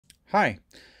Hi.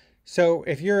 So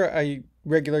if you're a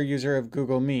regular user of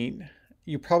Google Meet,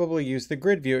 you probably use the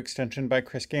Grid View extension by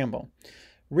Chris Gamble.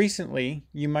 Recently,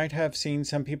 you might have seen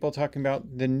some people talking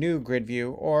about the new Grid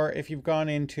View, or if you've gone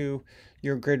into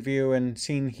your Grid View and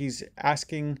seen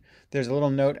there's a little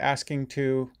note asking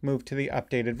to move to the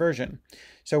updated version.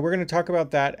 So we're going to talk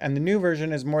about that, and the new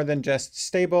version is more than just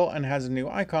stable and has a new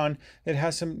icon. It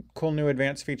has some cool new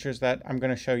advanced features that I'm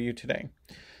going to show you today.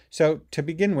 So to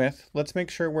begin with, let's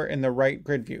make sure we're in the right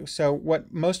grid view. So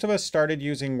what most of us started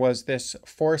using was this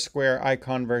 4-square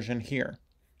icon version here.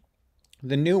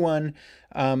 The new one,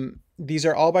 these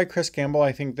are all by Chris Gamble.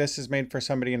 I think this is made for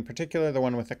somebody in particular, the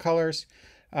one with the colors.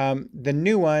 The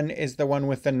new one is the one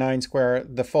with the 9-square,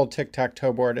 the full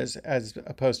tic-tac-toe board as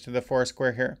opposed to the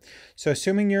 4-square here. So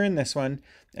assuming you're in this one,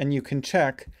 and you can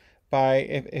check by,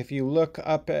 if you look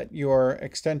up at your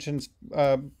extensions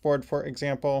board, for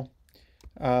example,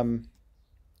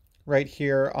 right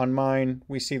here on mine,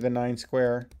 we see the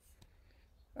 9-square.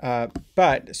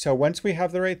 So once we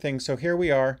have the right thing, so here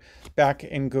we are back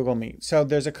in Google Meet. So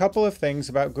there's a couple of things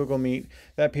about Google Meet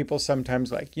that people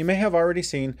sometimes like. You may have already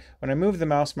seen when I move the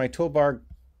mouse, my toolbar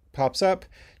pops up.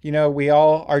 You know, we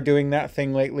all are doing that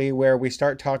thing lately where we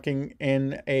start talking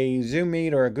in a Zoom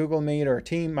Meet or a Google Meet or a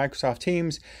Microsoft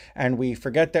Teams, and we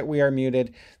forget that we are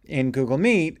muted. In Google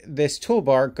Meet, this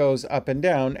toolbar goes up and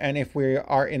down, and if we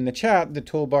are in the chat, the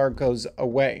toolbar goes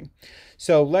away.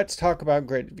 So let's talk about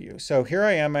grid view. So here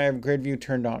I am, I have grid view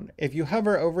turned on. If you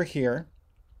hover over here,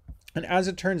 and as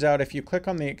it turns out, if you click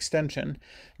on the extension,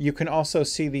 you can also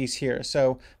see these here.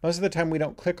 So most of the time we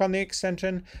don't click on the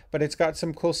extension, but it's got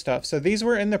some cool stuff. So these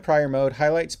were in the prior mode,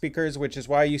 highlight speakers, which is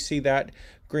why you see that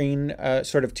green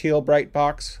sort of teal bright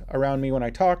box around me when I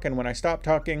talk, and when I stop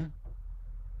talking,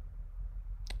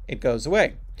 it goes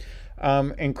away.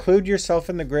 Include yourself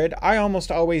in the grid. I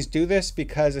almost always do this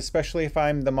because, especially if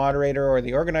I'm the moderator or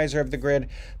the organizer of the grid,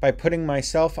 by putting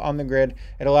myself on the grid,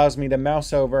 it allows me to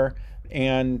mouse over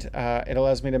and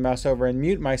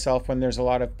mute myself when there's a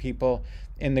lot of people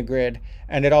in the grid.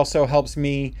 And it also helps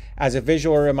me as a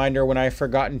visual reminder when I've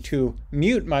forgotten to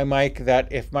mute my mic, that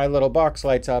if my little box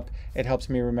lights up, it helps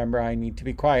me remember I need to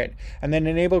be quiet. And then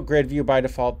enable grid view by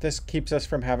default. This keeps us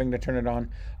from having to turn it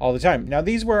on all the time. Now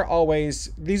these were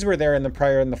there in the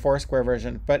prior and the 4-square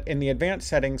version, but in the advanced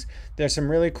settings, there's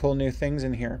some really cool new things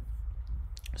in here.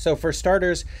 So for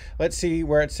starters, let's see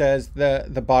where it says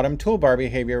the bottom toolbar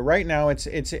behavior. Right now it's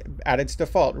at its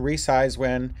default, resize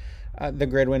when the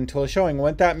grid when tool is showing.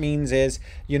 What that means is,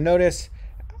 you notice,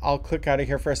 I'll click out of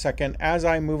here for a second, as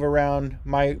I move around,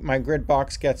 my grid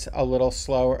box gets a little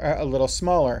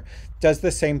smaller. Does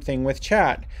the same thing with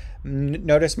chat.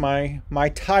 Notice my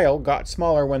tile got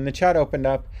smaller when the chat opened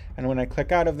up, and when I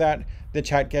click out of that, the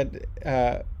chat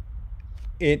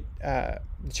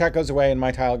the chat goes away and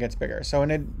my tile gets bigger. So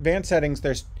in advanced settings,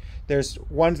 there's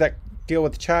ones that deal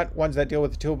with chat, ones that deal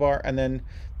with the toolbar, and then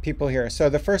people here. So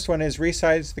the first one is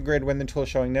resize the grid when the tool is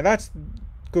showing. Now that's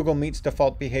Google Meet's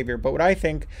default behavior, but what I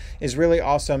think is really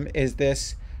awesome is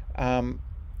this.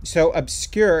 So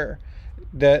obscure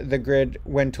the grid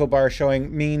when toolbar is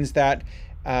showing means that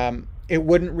it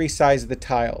wouldn't resize the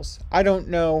tiles. I don't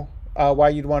know why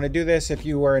you'd want to do this. If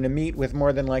you were in a meet with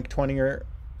more than like 20 or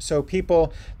so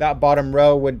people, that bottom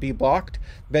row would be blocked.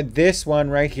 But this one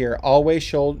right here, always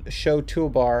show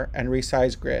toolbar and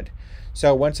resize grid.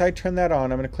 So once I turn that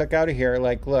on, I'm going to click out of here.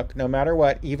 Like, look, no matter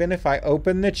what, even if I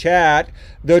open the chat,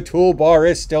 the toolbar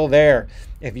is still there.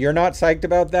 If you're not psyched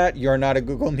about that, you're not a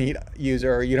Google Meet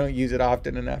user, or you don't use it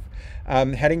often enough.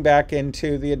 Heading back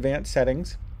into the advanced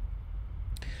settings.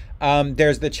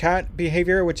 There's the chat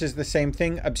behavior, which is the same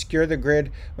thing. Obscure the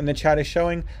grid when the chat is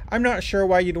showing. I'm not sure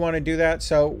why you'd want to do that.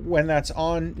 So when that's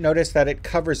on, notice that it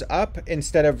covers up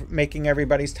instead of making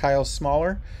everybody's tiles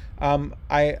smaller.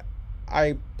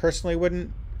 I personally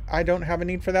wouldn't. I don't have a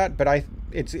need for that, but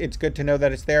it's good to know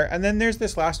that it's there. And then there's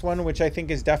this last one, which I think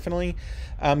is definitely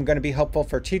going to be helpful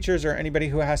for teachers or anybody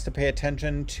who has to pay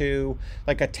attention to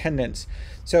like attendance.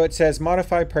 So it says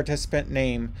modify participant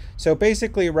name. So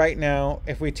basically right now,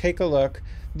 if we take a look,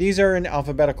 these are in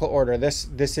alphabetical order.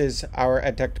 This is our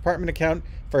EdTech department account,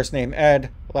 first name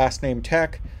Ed, last name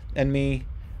Tech, and me,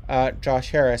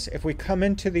 Josh Harris. If we come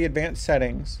into the advanced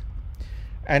settings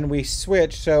and we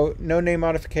switch, so no name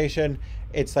modification,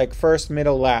 it's like first,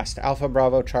 middle, last, Alpha,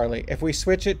 Bravo, Charlie. If we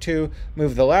switch it to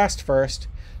move the last first,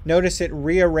 notice it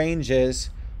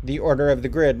rearranges the order of the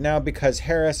grid. Now because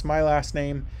Harris, my last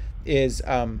name, is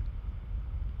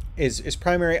is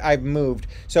primary. I've moved.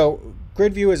 So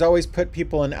grid view has always put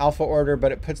people in alpha order,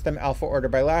 but it puts them alpha order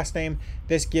by last name.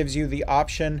 This gives you the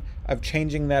option of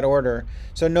changing that order.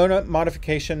 So no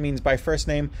modification means by first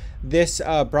name. This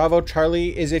Bravo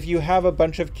Charlie is if you have a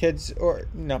bunch of kids, or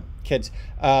no kids,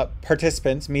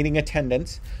 participants, meeting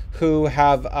attendants, who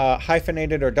have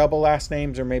hyphenated or double last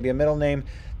names, or maybe a middle name.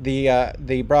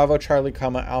 The Bravo Charlie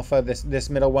comma alpha, this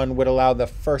middle one would allow the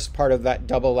first part of that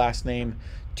double last name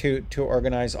to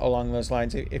organize along those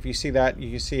lines. If you see that,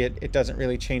 you see it doesn't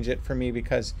really change it for me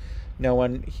because no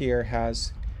one here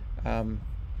has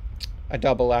a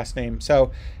double last name.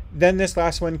 So then this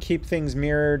last one, keep things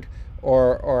mirrored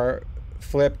or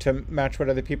flip to match what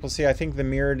other people see. I think the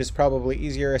mirrored is probably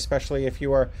easier, especially if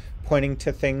you are pointing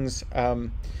to things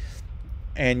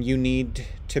and you need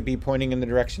to be pointing in the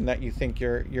direction that you think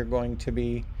you're going to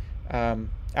be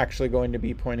actually going to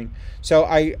be pointing. So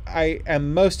I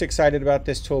am most excited about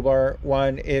this toolbar.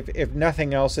 One, if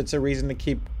nothing else, it's a reason to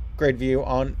keep grid view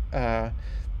on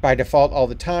by default all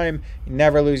the time. You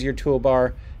never lose your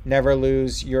toolbar, never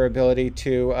lose your ability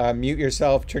to mute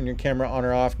yourself, turn your camera on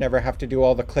or off, never have to do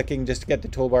all the clicking just to get the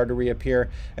toolbar to reappear,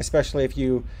 especially if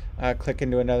you click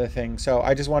into another thing. So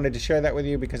I just wanted to share that with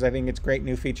you because I think it's great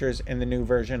new features in the new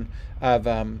version of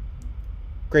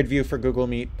Grid View for Google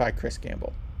Meet by Chris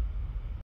Gamble.